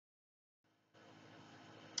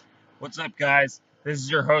What's up, guys? This is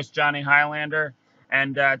your host, Johnny Highlander,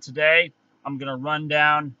 and today I'm going to run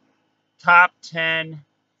down top 10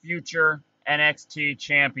 future NXT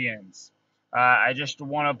champions. I just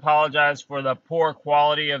want to apologize for the poor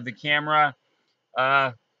quality of the camera.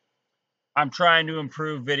 Uh, I'm trying to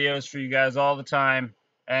improve videos for you guys all the time,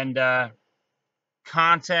 and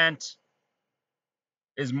content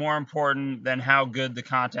is more important than how good the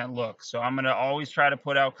content looks. So I'm going to always try to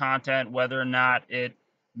put out content, whether or not it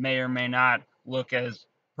may or may not look as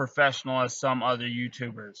professional as some other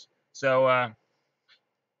YouTubers. So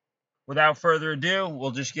without further ado,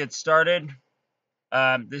 we'll just get started.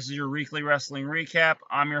 This is your weekly wrestling recap.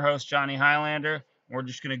 I'm your host, Johnny Highlander. We're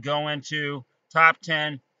just going to go into top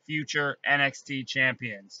 10 future NXT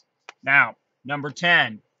champions. Now, number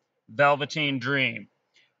 10, Velveteen Dream.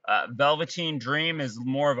 Velveteen Dream is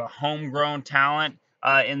more of a homegrown talent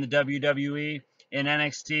in the WWE. In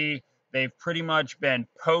NXT, they've pretty much been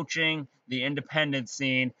poaching the independent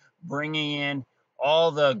scene, bringing in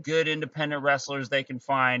all the good independent wrestlers they can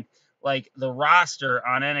find. Like the roster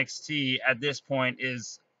on NXT at this point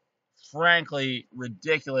is frankly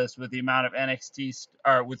ridiculous with the amount of NXT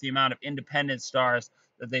or with the amount of independent stars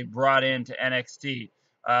that they brought into NXT.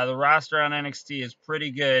 The roster on NXT is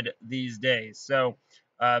pretty good these days. So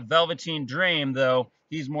Velveteen Dream, though,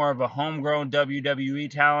 he's more of a homegrown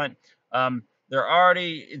WWE talent.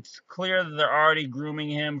 It's clear that they're already grooming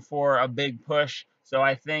him for a big push. So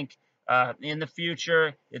I think in the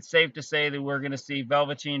future, it's safe to say that we're going to see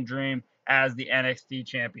Velveteen Dream as the NXT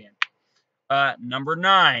champion. Number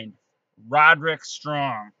 9, Roderick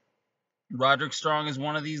Strong. Roderick Strong is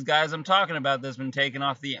one of these guys I'm talking about that's been taken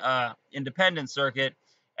off the independent circuit.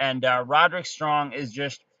 And Roderick Strong is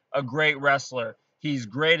just a great wrestler. He's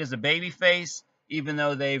great as a babyface, even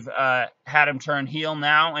though they've had him turn heel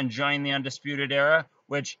now and join the Undisputed Era,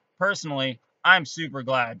 which personally I'm super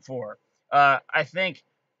glad for. I think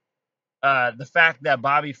the fact that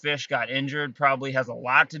Bobby Fish got injured probably has a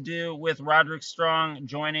lot to do with Roderick Strong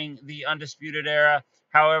joining the Undisputed Era.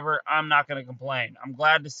 However, I'm not going to complain. I'm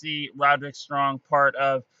glad to see Roderick Strong part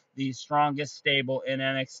of the strongest stable in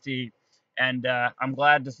NXT. And I'm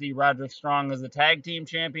glad to see Roderick Strong as a tag team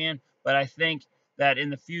champion. But I think that in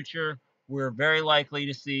the future, we're very likely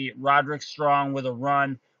to see Roderick Strong with a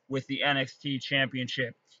run with the NXT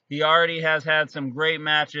championship. He already has had some great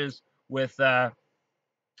matches with Drew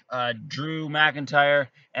McIntyre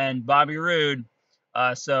and Bobby Roode.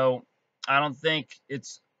 So I don't think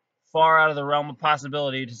it's far out of the realm of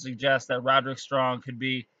possibility to suggest that Roderick Strong could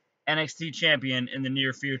be NXT champion in the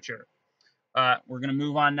near future. We're going to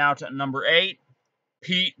move on now to number 8,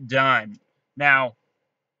 Pete Dunne. Now,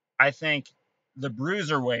 I think the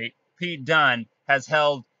bruiserweight, Pete Dunne, has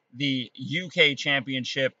held the UK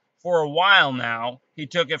championship for a while now. He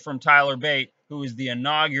took it from Tyler Bate, who is the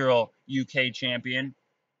inaugural UK champion.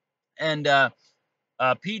 And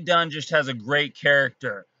Pete Dunne just has a great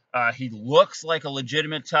character. He looks like a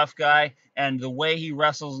legitimate tough guy, and the way he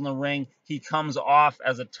wrestles in the ring, he comes off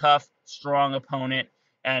as a tough, strong opponent.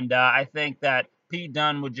 And I think that Pete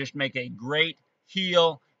Dunne would just make a great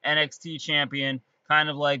heel NXT champion, kind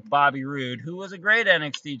of like Bobby Roode, who was a great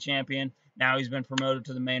NXT champion. Now he's been promoted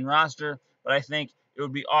to the main roster, but I think it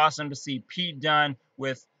would be awesome to see Pete Dunne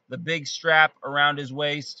with the big strap around his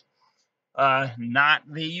waist. Not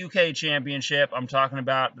the UK championship. I'm talking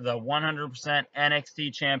about the 100%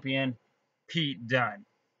 NXT champion, Pete Dunne.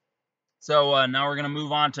 So now we're going to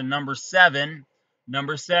move on to number 7.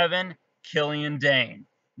 Number 7, Killian Dane.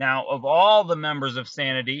 Now, of all the members of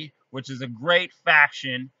Sanity, which is a great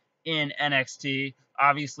faction in NXT,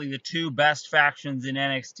 obviously the two best factions in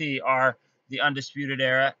NXT are the Undisputed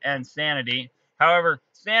Era and Sanity. However,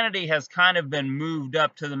 Sanity has kind of been moved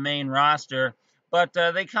up to the main roster, but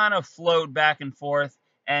they kind of float back and forth,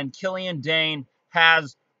 and Killian Dane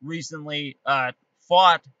has recently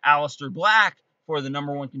fought Aleister Black for the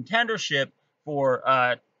number 1 contendership for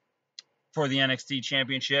the NXT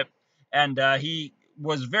championship, and he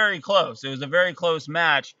was very close. It was a very close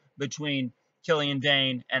match between Killian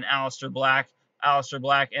Dane and Aleister Black. Aleister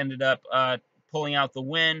Black ended up pulling out the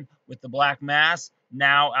win with the Black Mass.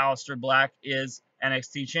 Now Aleister Black is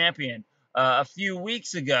NXT champion. A few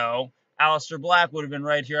weeks ago, Aleister Black would have been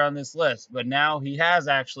right here on this list, but now he has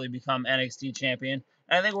actually become NXT champion.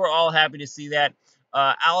 And I think we're all happy to see that.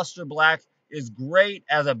 Aleister Black is great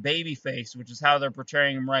as a babyface, which is how they're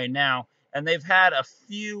portraying him right now. And they've had a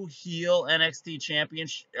few heel NXT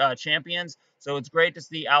champions, so it's great to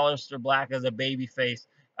see Aleister Black as a babyface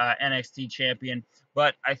NXT champion.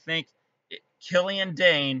 But I think Killian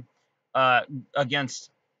Dane against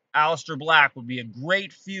Aleister Black would be a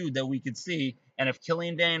great feud that we could see, And if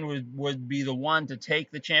Killian Dane would be the one to take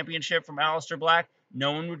the championship from Aleister Black,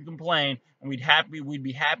 no one would complain, and we'd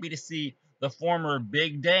be happy to see the former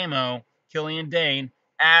Big Damo, Killian Dane,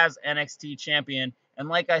 as NXT champion. And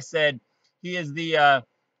like I said, he is the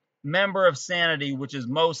member of Sanity, which is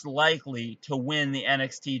most likely to win the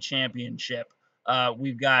NXT championship.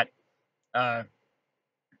 We've got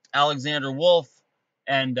Alexander Wolf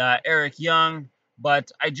and Eric Young,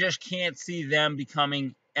 but I just can't see them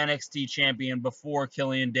becoming NXT champion before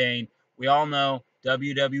Killian Dane. We all know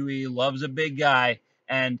WWE loves a big guy,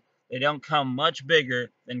 and they don't come much bigger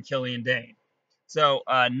than Killian Dane. So,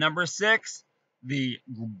 number 6, the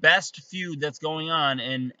best feud that's going on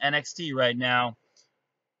in NXT right now,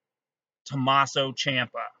 Tommaso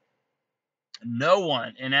Ciampa. No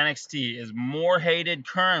one in NXT is more hated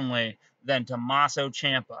currently than Tommaso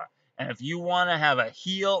Ciampa. And if you want to have a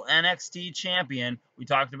heel NXT champion, we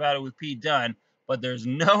talked about it with Pete Dunne, but there's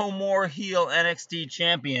no more heel NXT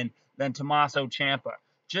champion than Tommaso Ciampa.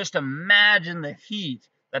 Just imagine the heat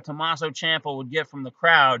that Tommaso Ciampa would get from the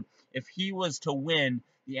crowd if he was to win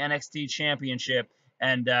the NXT championship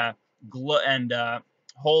and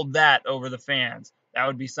hold that over the fans. That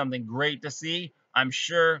would be something great to see. I'm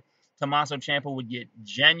sure Tommaso Ciampa would get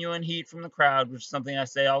genuine heat from the crowd, which is something I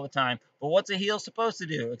say all the time. But what's a heel supposed to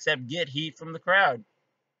do except get heat from the crowd?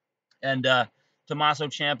 And Tommaso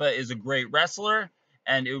Ciampa is a great wrestler,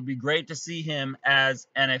 and it would be great to see him as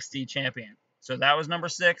NXT champion. So that was number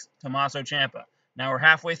 6, Tommaso Ciampa. Now we're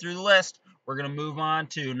halfway through the list. We're going to move on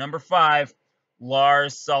to number 5,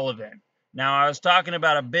 Lars Sullivan. Now I was talking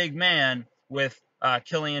about a big man with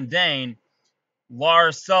Killian Dane.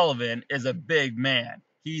 Lars Sullivan is a big man.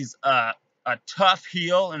 He's a tough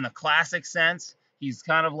heel in the classic sense. He's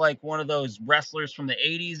kind of like one of those wrestlers from the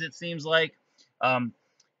 80s, it seems like.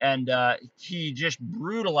 And he just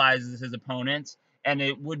brutalizes his opponents. And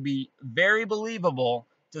it would be very believable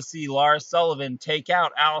to see Lars Sullivan take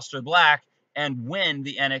out Aleister Black and win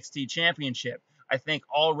the NXT championship. I think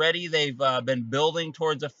already they've been building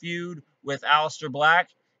towards a feud with Aleister Black.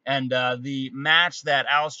 And the match that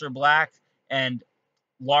Aleister Black and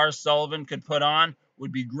Lars Sullivan could put on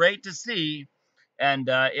would be great to see. And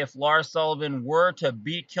if Lars Sullivan were to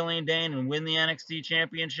beat Killian Dane and win the NXT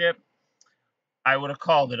championship, I would have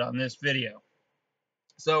called it on this video.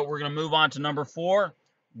 So we're going to move on to number 4,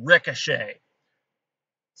 Ricochet.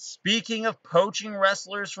 Speaking of poaching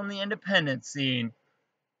wrestlers from the independent scene,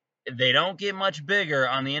 they don't get much bigger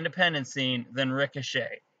on the independent scene than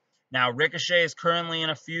Ricochet. Now, Ricochet is currently in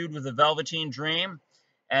a feud with the Velveteen Dream,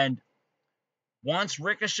 and once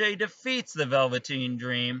Ricochet defeats the Velveteen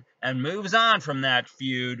Dream and moves on from that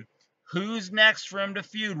feud, who's next for him to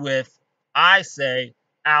feud with? I say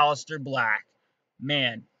Aleister Black.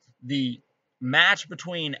 Man, the match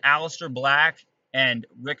between Aleister Black and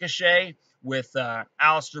Ricochet, with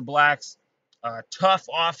Aleister Black's tough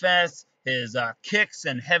offense, his kicks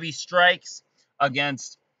and heavy strikes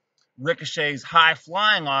against Ricochet's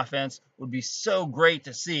high-flying offense, would be so great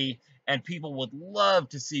to see, and people would love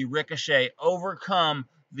to see Ricochet overcome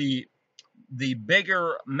the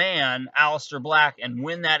bigger man, Aleister Black, and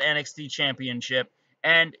win that NXT championship,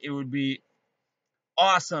 and it would be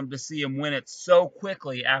awesome to see him win it so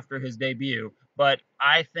quickly after his debut. But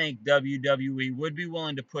I think WWE would be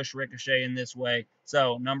willing to push Ricochet in this way.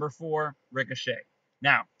 So, number 4, Ricochet.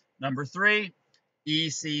 Now, number 3,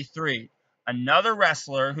 EC3. Another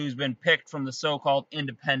wrestler who's been picked from the so-called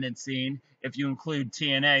independent scene, if you include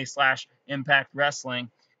TNA/Impact Wrestling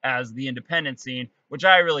as the independent scene, which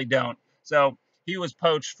I really don't. So he was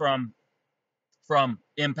poached from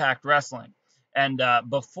Impact Wrestling. And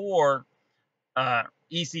before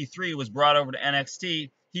EC3 was brought over to NXT,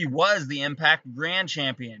 he was the Impact Grand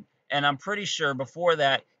Champion. And I'm pretty sure before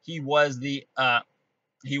that he was the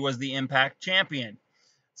Impact Champion.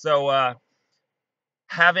 So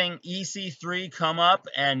having EC3 come up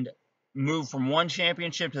and move from one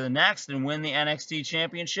championship to the next and win the NXT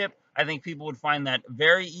championship, I think people would find that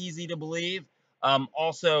very easy to believe.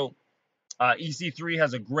 Also, EC3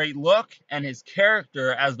 has a great look, and his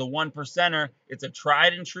character as the one percenter, it's a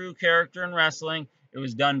tried and true character in wrestling. It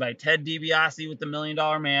was done by Ted DiBiase with the $1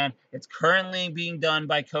 Million Man. It's currently being done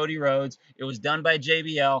by Cody Rhodes. It was done by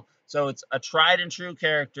JBL. So it's a tried and true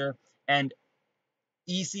character, and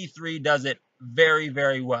EC3 does it very,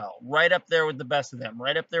 very well. Right up there with the best of them.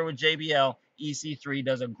 Right up there with JBL. EC3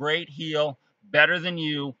 does a great heel, better than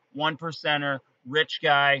you, one percenter, rich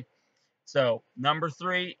guy. So, number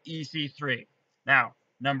 3, EC3. Now,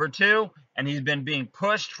 number 2, and he's been being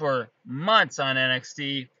pushed for months on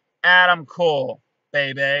NXT, Adam Cole,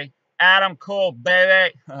 baby. Adam Cole,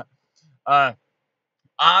 baby.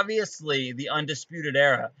 Obviously, the Undisputed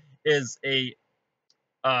Era is a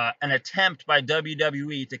an attempt by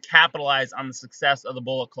WWE to capitalize on the success of the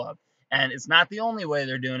Bullet Club. And it's not the only way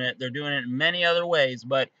they're doing it. They're doing it in many other ways,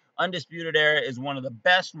 but Undisputed Era is one of the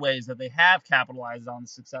best ways that they have capitalized on the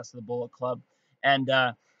success of the Bullet Club. And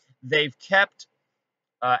they've kept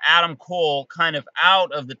Adam Cole kind of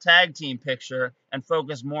out of the tag team picture and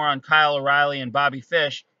focused more on Kyle O'Reilly and Bobby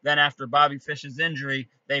Fish. Then after Bobby Fish's injury,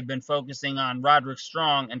 they've been focusing on Roderick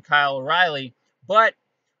Strong and Kyle O'Reilly. But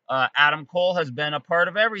Adam Cole has been a part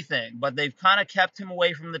of everything, but they've kind of kept him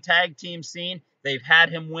away from the tag team scene. They've had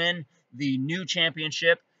him win the new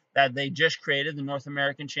championship that they just created, the North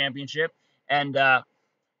American Championship. And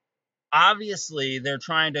obviously, they're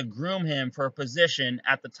trying to groom him for a position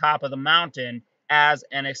at the top of the mountain as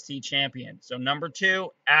NXT champion. So, number 2,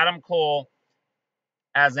 Adam Cole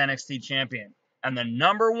as NXT champion. And the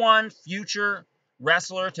number 1 future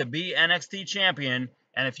wrestler to be NXT champion,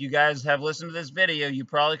 and if you guys have listened to this video, you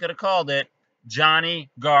probably could have called it Johnny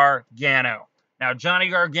Gargano. Now, Johnny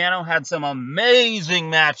Gargano had some amazing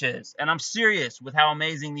matches, and I'm serious with how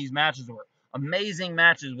amazing these matches were. Amazing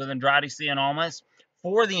matches with Andrade Cien Almas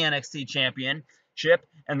for the NXT championship,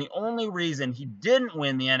 and the only reason he didn't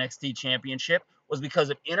win the NXT championship was because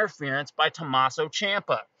of interference by Tommaso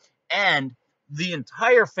Ciampa. And the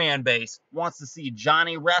entire fan base wants to see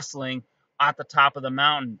Johnny wrestling at the top of the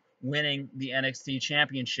mountain, winning the NXT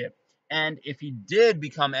championship. And if he did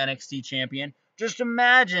become NXT champion, just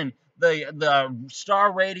imagine the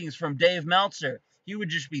star ratings from Dave Meltzer. He would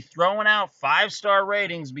just be throwing out 5-star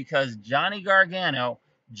ratings because Johnny Gargano,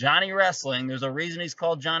 Johnny Wrestling, there's a reason he's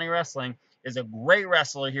called Johnny Wrestling, is a great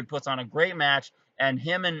wrestler. He puts on a great match, and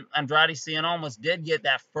him and Andrade Cien Almas did get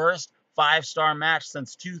that first 5-star match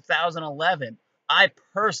since 2011. I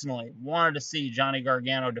personally wanted to see Johnny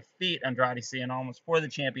Gargano defeat Andrade Cien Almas for the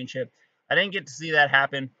championship. I didn't get to see that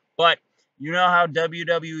happen, but you know how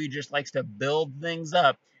WWE just likes to build things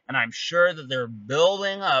up, and I'm sure that they're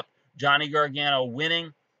building up Johnny Gargano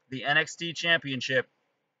winning the NXT championship.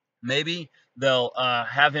 Maybe they'll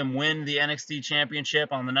have him win the NXT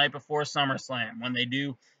championship on the night before SummerSlam when they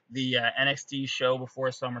do the NXT show before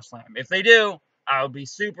SummerSlam. If they do, I would be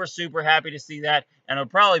super, super happy to see that, and it'll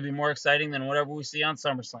probably be more exciting than whatever we see on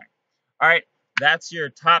SummerSlam. All right, that's your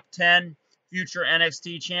top 10 future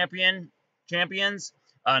NXT champions.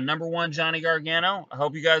 Number 1, Johnny Gargano. I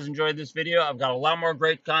hope you guys enjoyed this video. I've got a lot more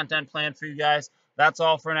great content planned for you guys. That's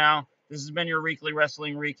all for now. This has been your weekly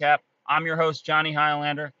wrestling recap. I'm your host, Johnny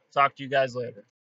Highlander. Talk to you guys later.